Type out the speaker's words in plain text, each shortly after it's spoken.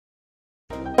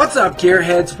What's up,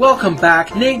 gearheads? Welcome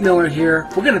back. Nate Miller here.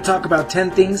 We're going to talk about 10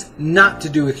 things not to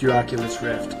do with your Oculus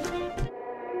Rift.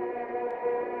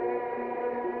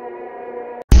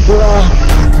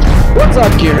 What's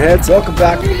up, gearheads? Welcome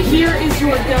back. Here is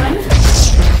your gun.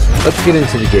 Let's get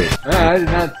into the game. I did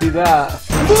not see that.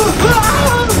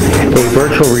 A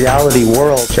virtual reality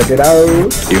world. Check it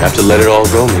out. You have to let it all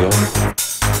go, Leo.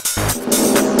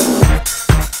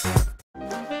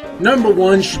 Number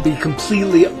one should be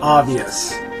completely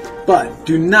obvious, but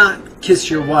do not kiss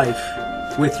your wife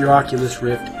with your Oculus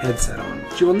Rift headset on.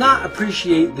 She will not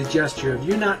appreciate the gesture of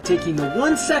you not taking the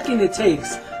 1 second it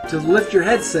takes to lift your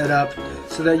headset up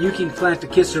so that you can plant a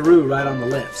kisseroo right on the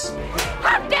lips.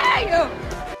 How dare you!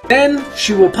 Then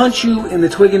she will punch you in the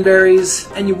twig and berries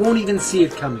and you won't even see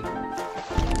it coming.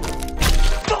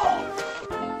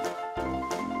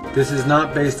 This is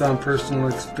not based on personal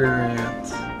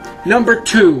experience. Number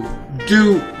two,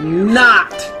 do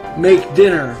not make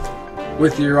dinner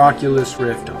with your Oculus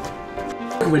Rift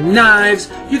on. With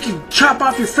knives, you can chop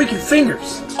off your freaking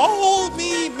fingers. Call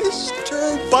me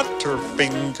Mr.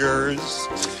 Butterfingers.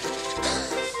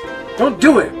 Don't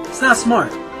do it. It's not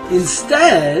smart.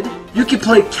 Instead, you can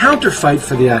play Counterfight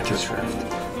for the Oculus Rift.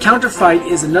 Counterfight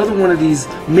is another one of these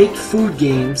make food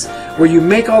games where you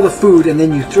make all the food and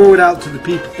then you throw it out to the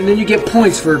people. And then you get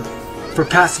points for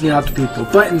passing it out to people.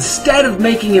 But instead of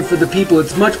making it for the people,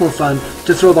 it's much more fun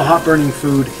to throw the hot burning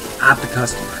food at the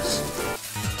customers.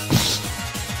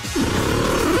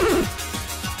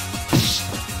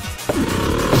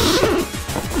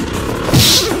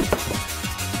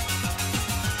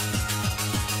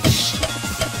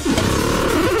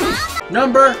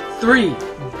 Number three,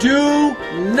 do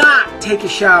not take a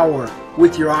shower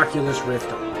with your Oculus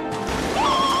Rift on.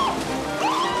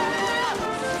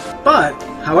 But,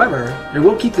 however, it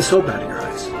will keep the soap out of your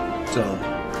eyes. So,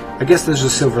 I guess there's a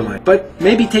silver lining. But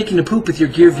maybe taking a poop with your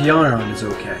Gear VR on is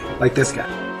okay, like this guy.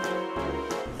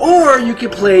 Or you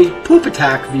could play Poop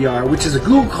Attack VR, which is a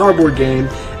Google Cardboard game,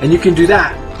 and you can do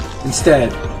that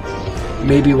instead,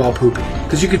 maybe while pooping.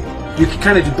 Because you could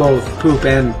kind of do both, poop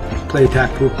and play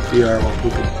Attack Poop VR while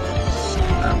pooping.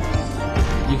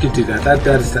 You could do that.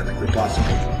 That is technically possible.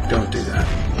 Don't do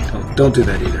that. Don't do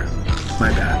that either. My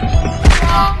bad.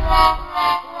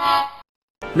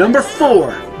 Number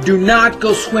four, do not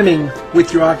go swimming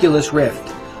with your Oculus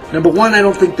Rift. Number one, I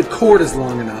don't think the cord is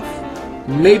long enough.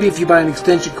 Maybe if you buy an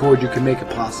extension cord, you can make it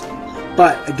possible.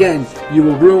 But again, you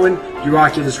will ruin your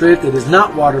Oculus Rift. It is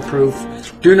not waterproof.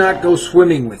 Do not go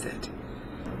swimming with it.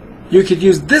 You could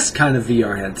use this kind of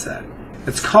VR headset.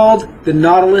 It's called the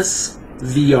Nautilus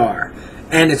VR.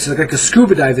 And it's like a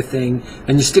scuba diver thing,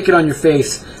 and you stick it on your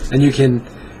face, and you can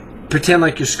pretend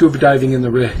like you're scuba diving in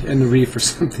the reef or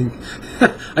something.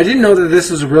 I didn't know that this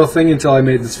was a real thing until I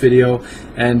made this video,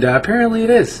 and apparently it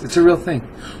is. It's a real thing.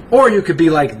 Or you could be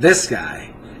like this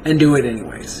guy and do it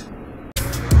anyways.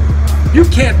 You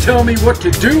can't tell me what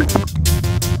to do.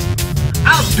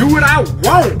 I'll do what I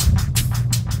want.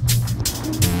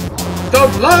 The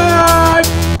live.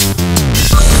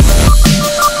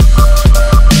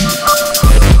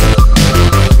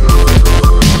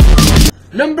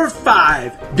 Number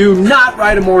five, do not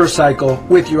ride a motorcycle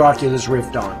with your Oculus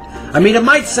Rift on. I mean, it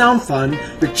might sound fun.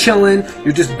 You're chilling,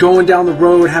 you're just going down the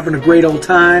road, having a great old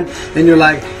time, and you're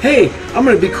like, hey, I'm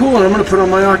going to be cool and I'm going to put on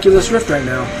my Oculus Rift right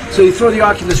now. So you throw the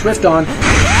Oculus Rift on.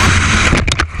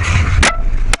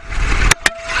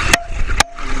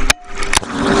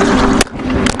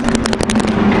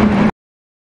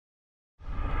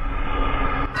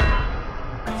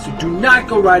 So do not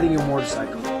go riding a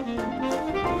motorcycle.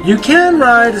 You can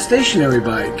ride a stationary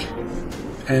bike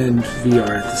and VR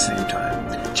at the same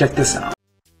time. Check this out.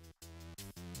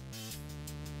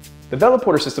 The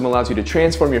Veloporter system allows you to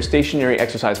transform your stationary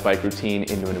exercise bike routine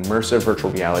into an immersive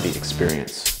virtual reality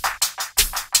experience.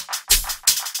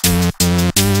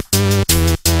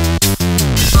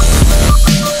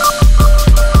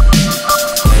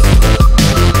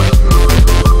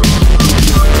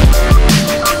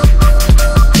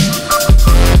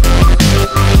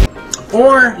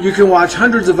 Or you can watch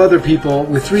hundreds of other people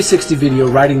with 360 video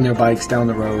riding their bikes down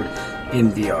the road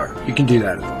in VR. You can do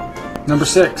that as well. Number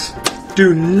six,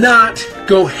 do not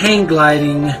go hang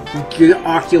gliding with your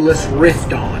Oculus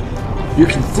Rift on. You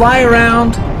can fly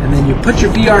around and then you put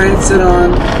your VR headset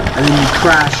on and then you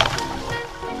crash.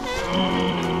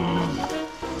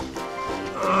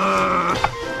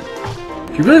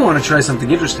 If you really want to try something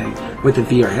interesting with the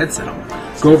VR headset on,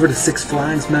 go over to Six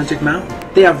Flags Magic Mountain.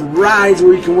 They have rides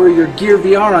where you can wear your Gear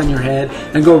VR on your head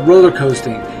and go roller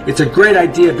coasting. It's a great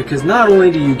idea because not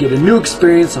only do you get a new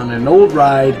experience on an old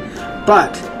ride,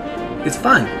 but It's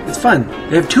fun. It's fun.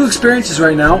 They have 2 experiences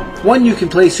right now. One, you can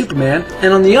play Superman,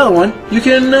 and on the other one, you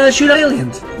can shoot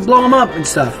aliens, blow them up and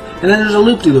stuff. And then there's a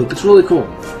loop-de-loop. It's really cool.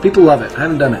 People love it. I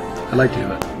haven't done it. I'd like to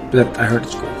do it, but I heard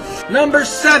it's cool. Number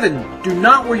 7, do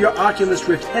not wear your Oculus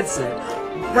Rift headset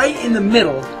right in the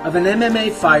middle of an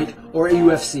MMA fight or a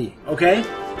UFC, okay?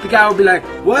 The guy will be like,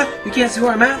 what? You can't see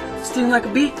where I'm at? Sting like a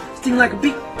bee? Sting like a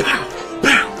bee? Pow!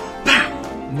 Pow!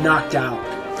 Pow! Knocked out.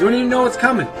 You don't even know what's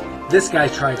coming. This guy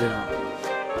tried it on.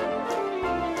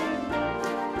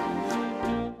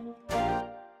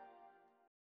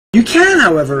 You can,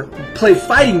 however, play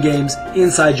fighting games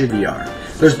inside your VR.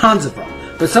 There's tons of them.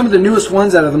 But some of the newest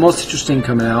ones that are the most interesting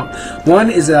coming out. One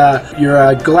is you're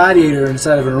a gladiator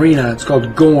inside of an arena. It's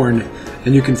called Gorn,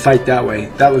 and you can fight that way.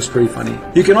 That looks pretty funny.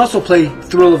 You can also play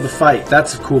Thrill of the Fight.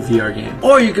 That's a cool VR game.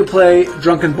 Or you could play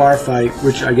Drunken Bar Fight,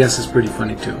 which I guess is pretty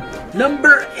funny too.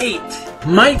 Number 8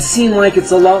 might seem like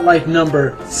it's a lot like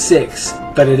number 6,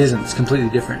 but it isn't. It's completely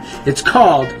different. It's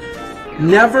called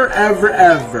Never Ever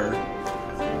Ever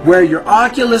wear your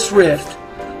Oculus Rift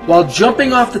while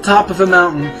jumping off the top of a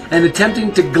mountain and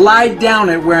attempting to glide down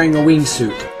it wearing a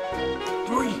wingsuit.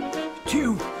 3,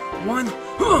 2, 1.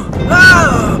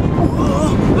 Ah!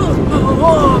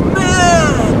 Oh,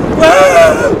 man!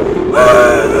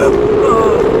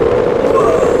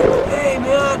 Hey,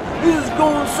 man, this is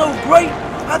going so great.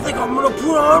 I think I'm gonna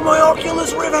put on my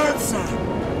Oculus Rift headset.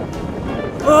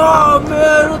 Oh,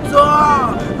 man, it's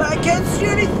I can't see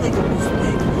anything in this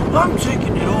thing. I'm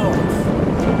taking it off.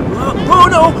 Oh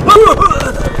no!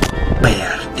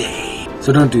 Bad day.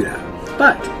 So don't do that.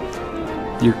 But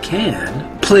you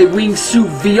can play Wingsuit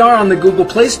VR on the Google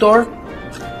Play Store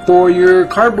for you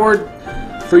cardboard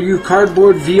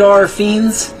VR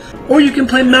fiends, or you can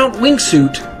play Mount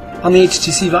Wingsuit on the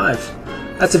HTC Vive.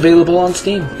 That's available on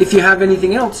Steam. If you have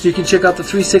anything else, you can check out the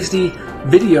 360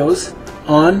 videos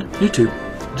on YouTube.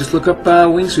 Just look up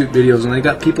Wingsuit videos, and they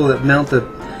got people that mount the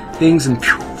things and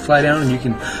fly down, and you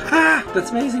can,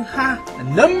 that's amazing,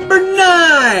 And number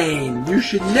 9, you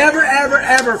should never ever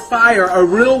ever fire a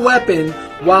real weapon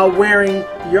while wearing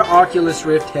your Oculus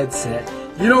Rift headset.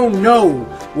 You don't know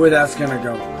where that's gonna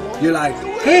go. You're like,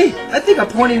 hey, I think I'm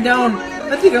pointing down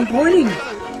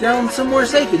somewhere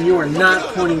safe, and you are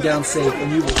not pointing down safe,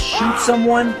 and you will shoot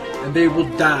someone and they will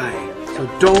die. So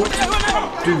don't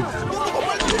do that.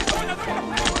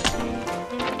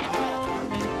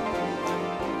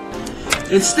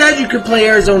 Instead, you can play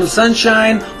Arizona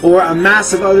Sunshine or a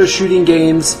mass of other shooting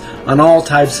games on all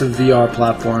types of VR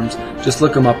platforms. Just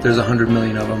look them up. There's 100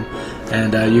 million of them,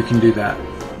 and you can do that.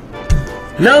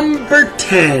 Number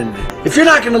 10. If you're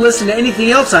not going to listen to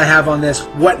anything else I have on this,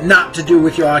 what not to do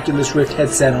with your Oculus Rift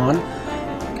headset on,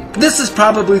 this is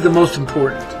probably the most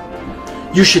important.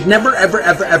 You should never, ever,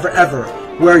 ever, ever, ever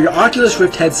wear your Oculus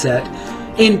Rift headset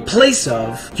in place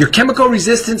of your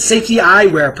chemical-resistant safety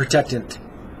eyewear protectant.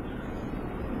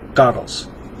 Goggles,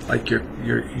 like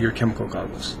your chemical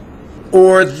goggles,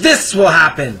 or this will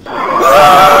happen.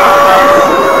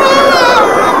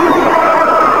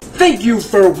 Thank you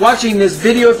for watching this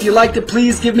video. If you liked it,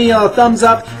 please give me a thumbs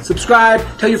up, subscribe,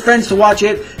 tell your friends to watch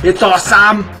it. It's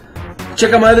awesome.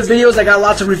 Check out my other videos. I got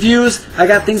lots of reviews. I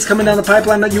got things coming down the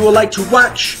pipeline that you will like to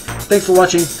watch. Thanks for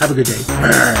watching. Have a good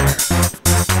day.